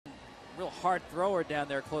real hard thrower down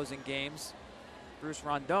there closing games, Bruce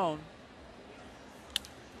Rondon.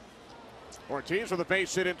 Ortiz with a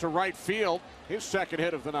base hit into right field. His second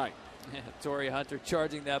hit of the night. Torii Hunter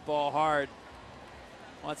charging that ball hard.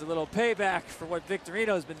 Wants a little payback for what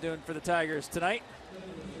Victorino's been doing for the Tigers tonight.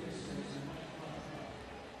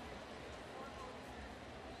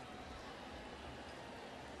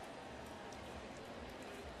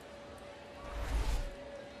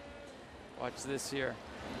 Watch this here.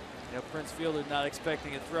 You know, Prince Fielder's not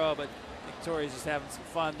expecting a throw, but Victoria's just having some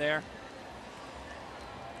fun there.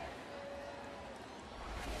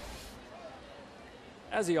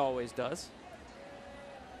 As he always does.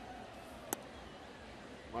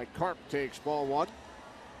 Mike Carp takes ball one.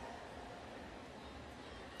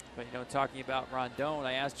 But, you know, talking about Rondon,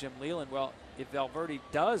 I asked Jim Leland, well, if Valverde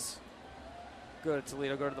does go to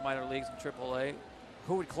Toledo, go to the minor leagues in AAA,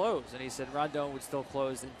 who would close? And he said Rondon would still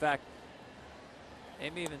close. In fact,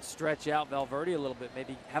 maybe even stretch out Valverde a little bit,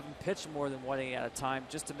 maybe have him pitch more than 1 inning at a time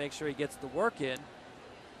just to make sure he gets the work in,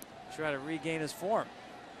 try to regain his form.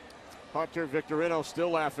 Hunter, Victorino still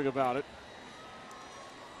laughing about it.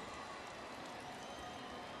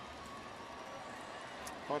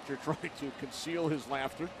 Hunter trying to conceal his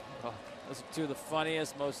laughter. Oh, those are two of the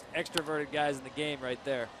funniest, most extroverted guys in the game right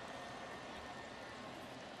there.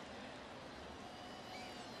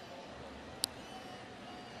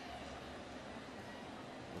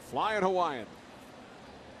 The flying Hawaiian.